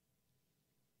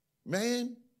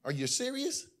 Man, are you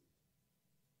serious?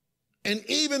 And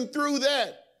even through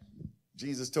that,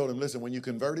 Jesus told him, listen, when you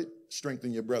converted,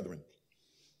 strengthen your brethren.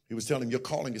 He was telling him your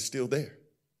calling is still there.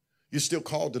 You're still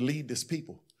called to lead this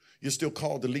people. You're still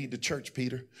called to lead the church,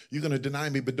 Peter. You're going to deny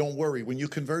me, but don't worry. When you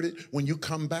converted, when you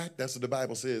come back, that's what the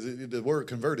Bible says. The word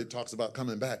converted talks about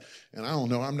coming back. And I don't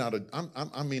know, I'm not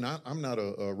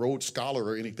a Rhodes Scholar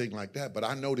or anything like that, but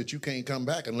I know that you can't come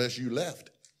back unless you left.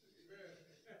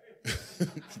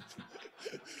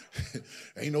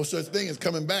 Ain't no such thing as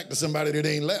coming back to somebody that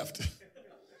ain't left.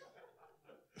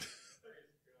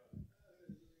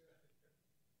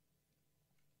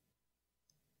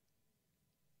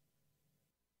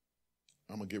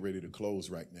 I'm going to get ready to close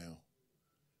right now.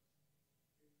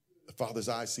 The Father's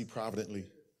eyes see providently,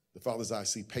 the Father's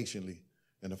eyes see patiently,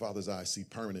 and the Father's eyes see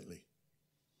permanently.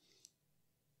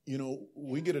 You know,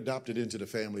 we get adopted into the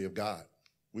family of God.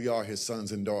 We are his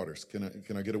sons and daughters.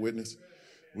 Can I get a witness?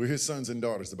 We're his sons and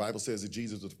daughters. The Bible says that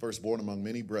Jesus was the firstborn among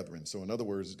many brethren. So in other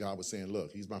words, God was saying,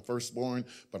 look, he's my firstborn,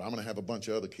 but I'm going to have a bunch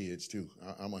of other kids too.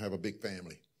 I'm going to have a big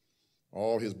family.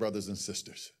 All his brothers and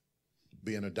sisters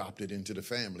being adopted into the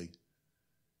family.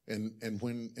 And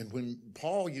when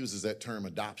Paul uses that term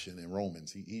adoption in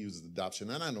Romans, he uses adoption.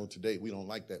 And I know today we don't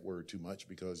like that word too much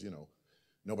because,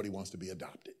 nobody wants to be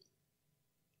adopted.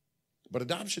 But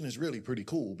adoption is really pretty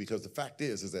cool because the fact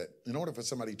is that in order for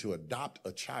somebody to adopt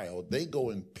a child, they go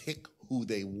and pick who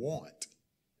they want.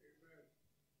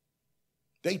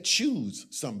 They choose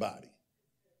somebody.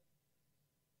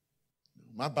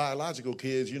 My biological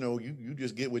kids, you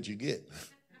just get what you get.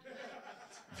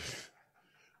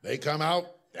 They come out.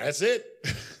 That's it.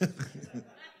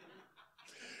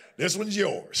 This one's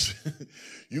yours.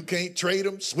 You can't trade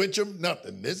them, switch them,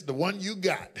 nothing. This is the one you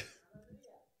got.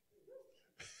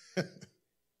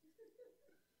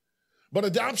 But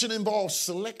adoption involves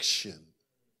selection.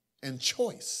 and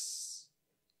choice.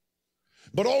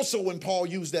 But also when Paul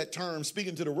used that term,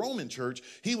 speaking to the Roman church,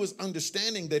 he was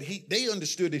understanding that they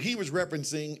understood that he was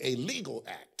referencing a legal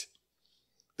act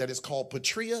that is called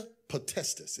patria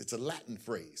potestas. It's a Latin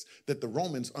phrase that the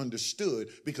Romans understood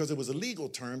because it was a legal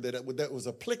term that was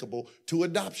applicable to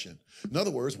adoption. In other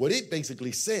words, what it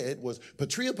basically said was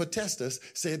patria potestas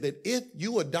said that if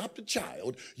you adopt a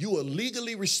child, you are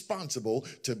legally responsible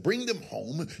to bring them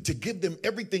home, to give them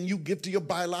everything you give to your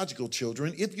biological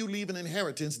children. If you leave an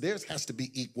inheritance, theirs has to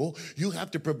be equal. You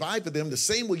have to provide for them the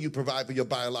same way you provide for your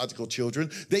biological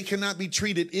children. They cannot be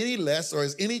treated any less or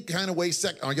as any kind of way.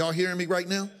 Are y'all hearing me right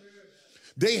now?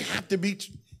 They have to be.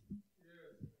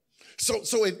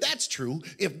 So if that's true,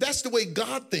 if that's the way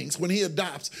God thinks when he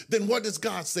adopts, then what is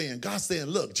God saying? God's saying,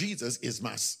 look, Jesus is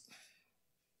my son.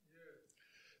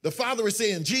 The Father is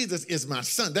saying, Jesus is my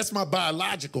son. That's my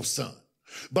biological son.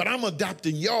 But I'm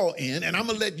adopting y'all in, and I'm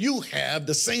going to let you have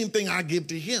the same thing I give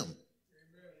to him.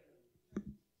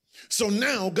 So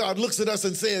now God looks at us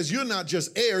and says, you're not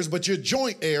just heirs, but you're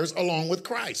joint heirs along with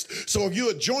Christ. So if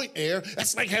you're a joint heir,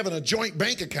 that's like having a joint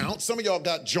bank account. Some of y'all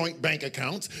got joint bank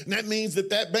accounts. And that means that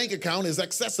that bank account is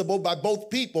accessible by both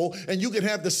people. And you can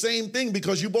have the same thing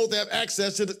because you both have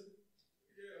access to the.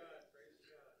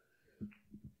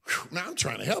 Now, I'm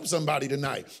trying to help somebody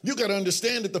tonight. You got to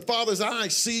understand that the Father's eye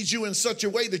sees you in such a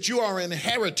way that you are an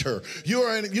inheritor.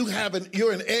 You're an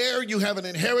heir. You have an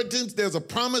inheritance. There's a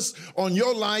promise on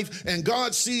your life, and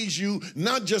God sees you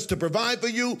not just to provide for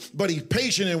you, but he's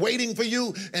patient and waiting for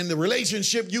you. And the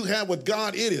relationship you have with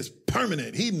God, it is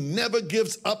permanent. He never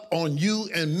gives up on you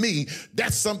and me.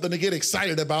 That's something to get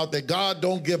excited about, that God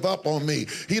don't give up on me.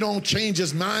 He don't change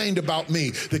his mind about me.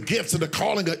 The gifts and the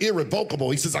calling are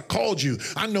irrevocable. He says, I called you.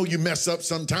 I know you mess up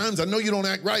sometimes. I know you don't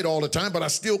act right all the time, but I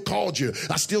still called you.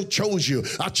 I still chose you.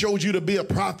 I chose you to be a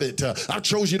prophet. I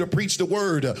chose you to preach the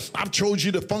word. I've chose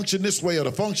you to function this way or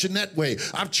to function that way.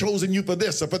 I've chosen you for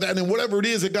this or for that. And whatever it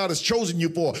is that God has chosen you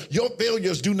for, your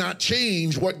failures do not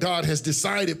change what God has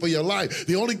decided for your life.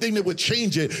 The only thing that would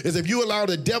change it is if you allow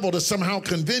the devil to somehow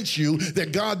convince you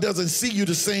that God doesn't see you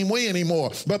the same way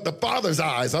anymore. But the Father's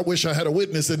eyes, I wish I had a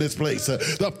witness in this place.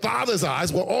 The Father's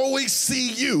eyes will always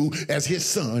see you as his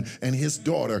son and his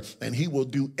daughter, and he will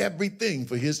do everything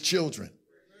for his children.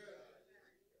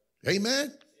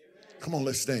 Amen? Come on,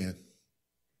 let's stand.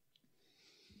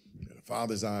 The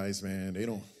Father's eyes, man, they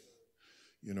don't,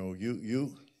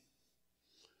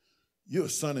 you're a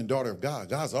son and daughter of God.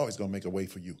 God's always going to make a way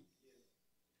for you.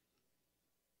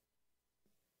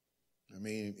 I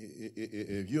mean,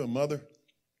 if you're a mother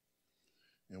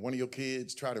and one of your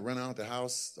kids try to run out the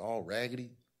house all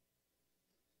raggedy,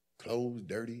 clothes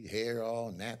dirty, hair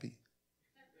all nappy,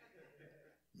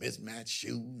 mismatched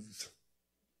shoes,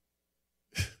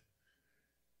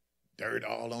 dirt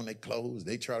all on their clothes,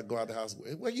 they try to go out the house.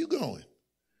 Where you going?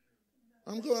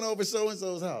 I'm going over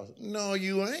so-and-so's house. No,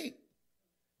 you ain't.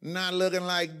 Not looking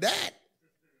like that,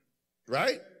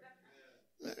 right?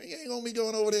 You ain't going to be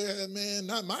going over there, man.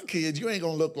 Not my kids. You ain't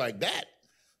going to look like that.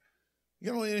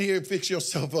 You don't in here and fix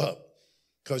yourself up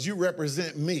because you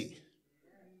represent me.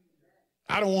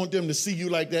 I don't want them to see you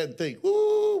like that and think,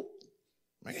 ooh,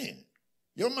 man,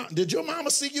 did your mama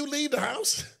see you leave the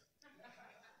house?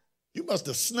 You must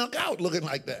have snuck out looking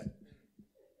like that.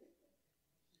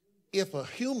 If a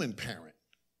human parent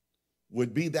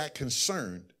would be that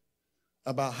concerned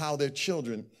about how their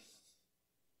children,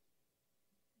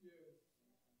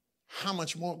 how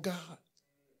much more God?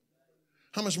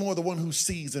 How much more the one who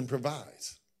sees and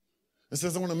provides? It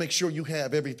says, I want to make sure you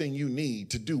have everything you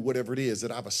need to do whatever it is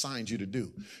that I've assigned you to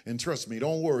do. And trust me,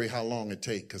 don't worry how long it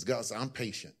takes, because God said, I'm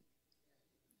patient.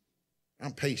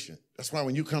 I'm patient. That's why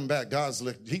when you come back,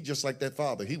 He's just like that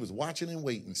father. He was watching and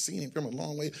waiting, seeing him from a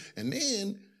long way. And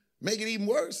then, make it even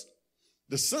worse,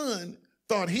 the son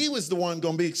thought he was the one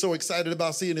going to be so excited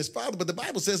about seeing his father, but the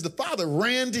Bible says the father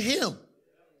ran to him.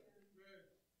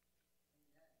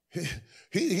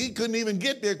 He couldn't even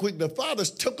get there quick. The father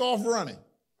took off running.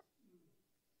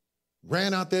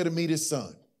 Ran out there to meet his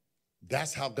son.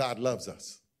 That's how God loves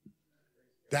us.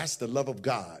 That's the love of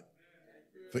God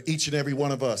for each and every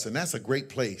one of us. And that's a great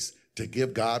place to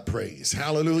give God praise.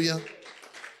 Hallelujah.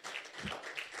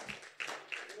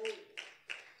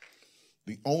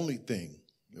 The only thing,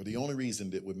 or the only reason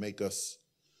that would make us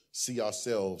see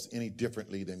ourselves any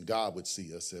differently than God would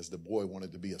see us, as the boy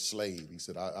wanted to be a slave. He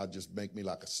said, I just make me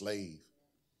like a slave.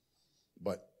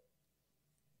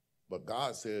 But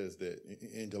God says that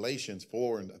in Galatians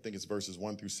 4, and I think it's verses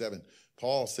 1-7,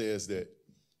 Paul says that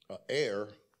an heir,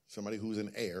 somebody who's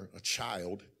an heir, a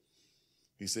child,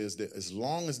 he says that as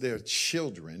long as they're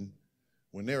children,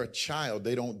 when they're a child,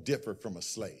 they don't differ from a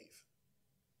slave.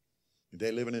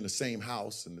 They're living in the same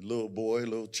house, and the little boy,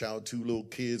 little child, two little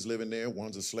kids living there.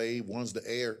 One's a slave, one's the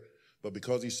heir. But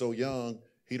because he's so young,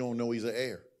 he don't know he's an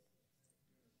heir.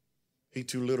 He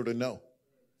too little to know.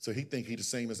 So he think he's the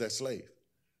same as that slave.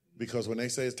 Because when they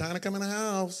say it's time to come in the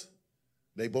house,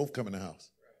 they both come in the house.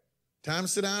 Time to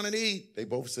sit down and eat, they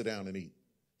both sit down and eat.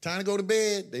 Time to go to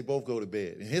bed, they both go to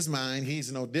bed. In his mind,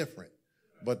 he's no different.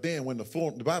 But then when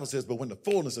the Bible says, but when the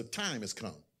fullness of time has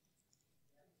come,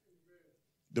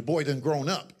 the boy done grown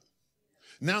up.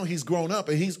 Now he's grown up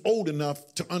and he's old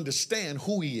enough to understand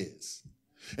who he is.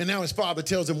 And now his father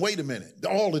tells him, wait a minute,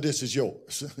 all of this is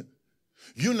yours.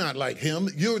 You're not like him,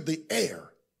 you're the heir.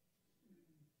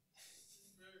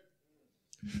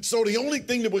 So the only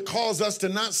thing that would cause us to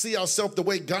not see ourselves the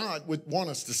way God would want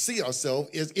us to see ourselves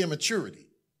is immaturity.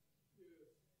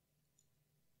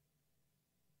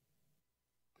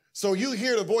 So you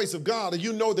hear the voice of God and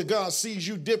you know that God sees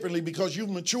you differently because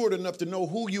you've matured enough to know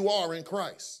who you are in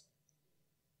Christ.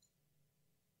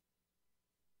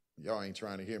 Y'all ain't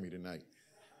trying to hear me tonight.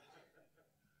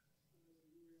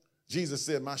 Jesus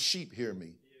said, my sheep hear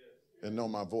me and know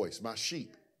my voice. My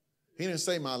sheep. He didn't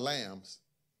say my lambs.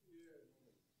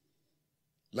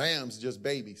 Lambs, just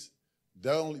babies.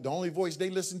 The only voice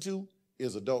they listen to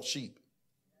is adult sheep.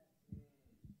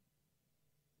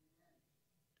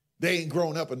 They ain't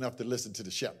grown up enough to listen to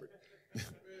the shepherd.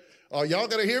 Oh, y'all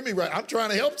got to hear me right. I'm trying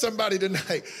to help somebody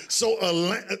tonight. So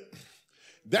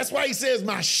that's why he says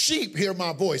my sheep hear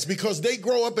my voice, because they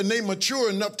grow up and they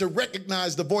mature enough to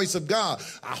recognize the voice of God.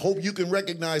 I hope you can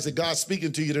recognize that God's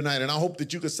speaking to you tonight. And I hope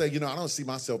that you can say, I don't see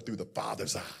myself through the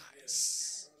Father's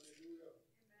eyes.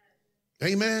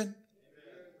 Amen.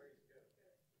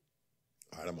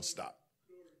 All right, I'm going to stop.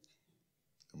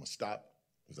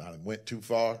 Because I went too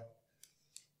far.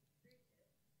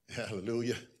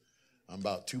 Hallelujah. I'm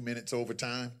about 2 minutes over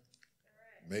time,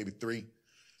 maybe 3.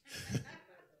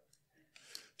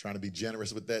 Trying to be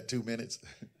generous with that 2 minutes.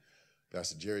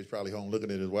 Pastor Jerry's probably home looking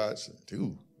at his watch.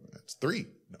 2, that's 3.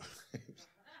 No.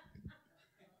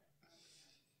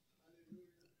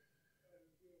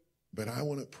 But I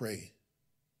want to pray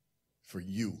for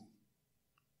you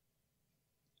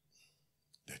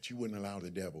that you wouldn't allow the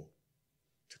devil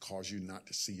to cause you not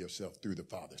to see yourself through the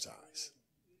Father's eyes.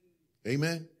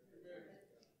 Amen?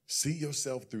 See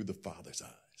yourself through the Father's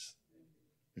eyes.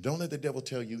 Don't let the devil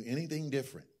tell you anything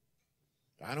different.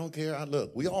 I don't care.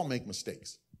 Look, we all make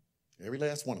mistakes. Every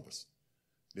last one of us.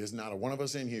 There's not a one of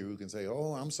us in here who can say,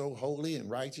 oh, I'm so holy and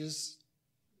righteous.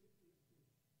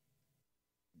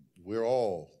 We're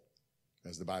all,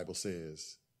 as the Bible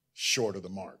says, short of the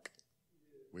mark.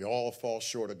 We all fall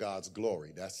short of God's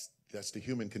glory. That's the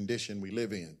human condition we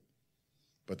live in.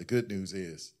 But the good news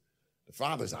is the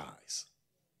Father's eyes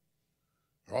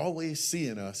are always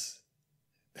seeing us.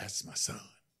 That's my son.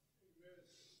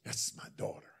 That's my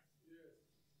daughter.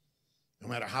 No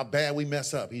matter how bad we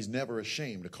mess up, he's never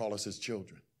ashamed to call us his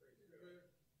children.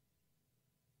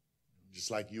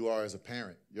 Just like you are as a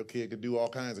parent. Your kid could do all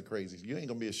kinds of crazy. You ain't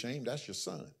going to be ashamed. That's your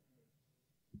son.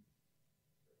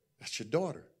 That's your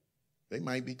daughter. They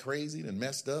might be crazy and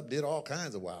messed up, did all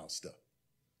kinds of wild stuff,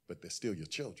 but they're still your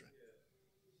children.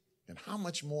 And how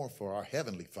much more for our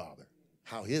Heavenly Father,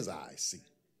 how his eyes see.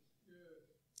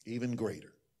 Even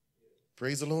greater.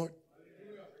 Praise the Lord.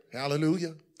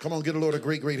 Hallelujah. Come on, give the Lord a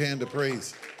great, great hand of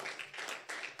praise.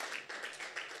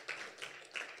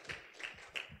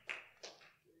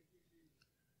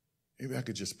 Maybe I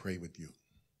could just pray with you.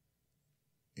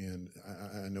 And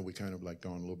I know we kind of like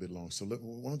gone a little bit long. So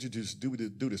why don't you just do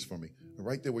this for me?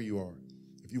 Right there where you are.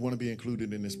 If you want to be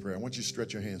included in this prayer, I want you to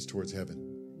stretch your hands towards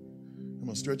heaven. Come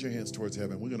on, stretch your hands towards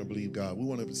heaven. We're going to believe God. We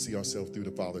want to see ourselves through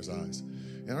the Father's eyes.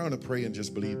 And I'm going to pray and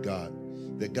just believe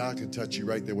God, that God can touch you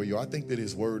right there where you are. I think that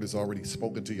his word has already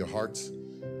spoken to your hearts,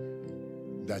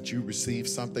 that you received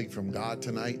something from God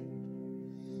tonight.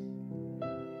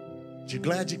 You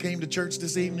glad you came to church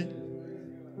this evening?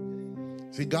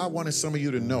 See, God wanted some of you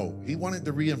to know. He wanted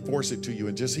to reinforce it to you.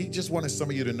 And he just wanted some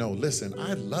of you to know, listen,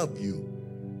 I love you.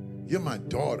 You're my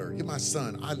daughter. You're my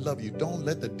son. I love you. Don't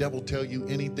let the devil tell you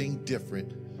anything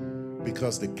different,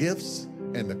 because the gifts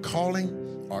and the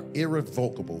calling are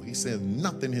irrevocable. He said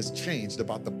nothing has changed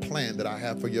about the plan that I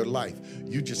have for your life.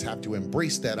 You just have to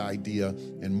embrace that idea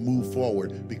and move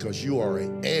forward, because you are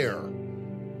an heir.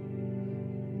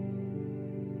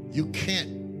 You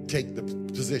can't take the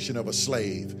position of a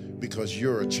slave, because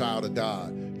you're a child of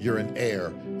God. You're an heir,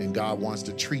 and God wants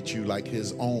to treat you like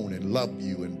his own and love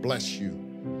you and bless you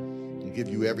and give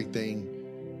you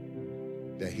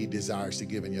everything that he desires to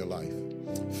give in your life.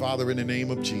 Father, in the name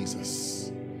of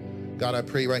Jesus, God, I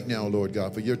pray right now, Lord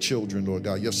God, for your children, Lord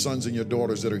God, your sons and your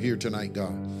daughters that are here tonight,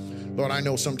 God. Lord, I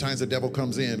know sometimes the devil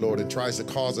comes in, Lord, and tries to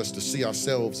cause us to see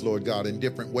ourselves, Lord God, in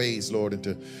different ways, Lord, and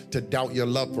to doubt your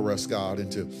love for us, God, and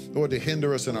to, Lord, to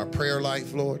hinder us in our prayer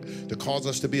life, Lord, to cause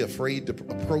us to be afraid to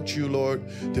approach you, Lord,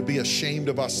 to be ashamed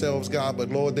of ourselves, God. But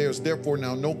Lord, there's therefore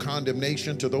now no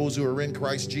condemnation to those who are in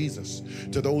Christ Jesus,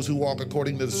 to those who walk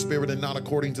according to the Spirit and not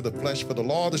according to the flesh. For the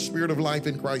law of the Spirit of life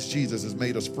in Christ Jesus has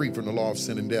made us free from the law of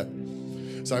sin and death.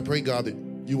 So I pray, God, that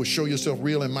you will show yourself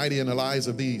real and mighty in the lives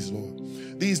of these, Lord.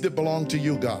 These that belong to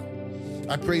you, God.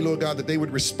 I pray, Lord God, that they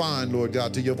would respond, Lord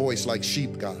God, to your voice like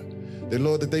sheep, God. That,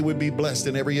 Lord, that they would be blessed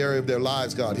in every area of their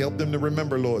lives, God. Help them to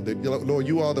remember, Lord, that, Lord,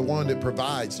 you are the one that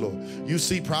provides, Lord. You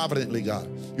see providently, God.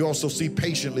 You also see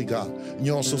patiently, God. And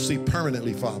you also see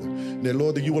permanently, Father. And that,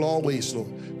 Lord, that you will always,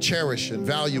 Lord, cherish and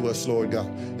value us, Lord God,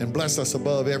 and bless us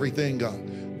above everything, God.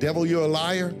 Devil, you're a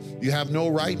liar. You have no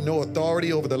right, no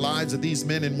authority over the lives of these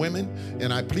men and women.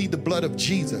 And I plead the blood of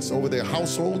Jesus over their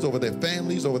households, over their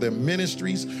families, over their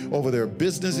ministries, over their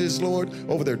businesses, Lord,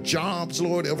 over their jobs,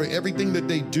 Lord, over everything that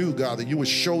they do, God, that you would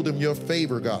show them your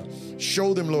favor, God.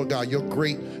 Show them, Lord God, your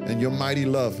great and your mighty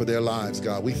love for their lives,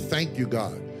 God. We thank you,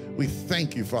 God. We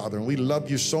thank you, Father, and we love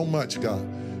you so much, God.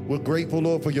 We're grateful,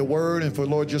 Lord, for your word and for,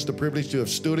 Lord, just the privilege to have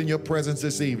stood in your presence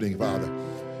this evening, Father.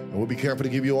 And we'll be careful to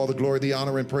give you all the glory, the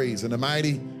honor, and praise. In the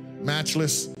mighty,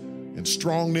 matchless, and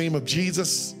strong name of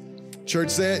Jesus. Church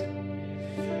said,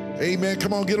 amen.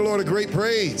 Come on, give the Lord a great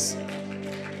praise.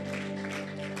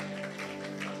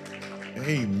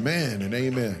 Amen and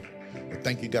amen. Well,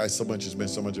 thank you guys so much. It's been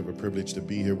so much of a privilege to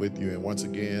be here with you. And once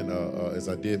again, as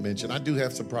I did mention, I do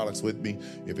have some products with me.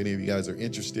 If any of you guys are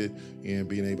interested in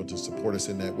being able to support us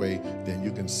in that way, then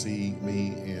you can see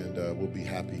me, and we'll be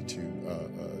happy to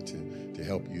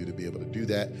help you to be able to do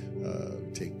that.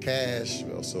 Take cash.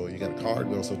 We also, you got a card.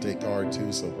 We also take card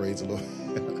too. So praise the Lord.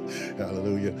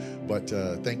 Hallelujah. But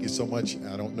thank you so much.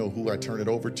 I don't know who I turn it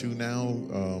over to now,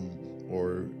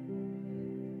 or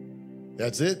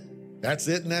that's it. That's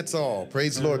it, and that's all.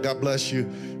 Praise the Lord. God bless you.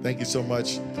 Thank you so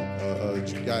much.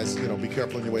 Guys, be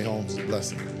careful on your way home. It's a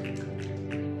blessing.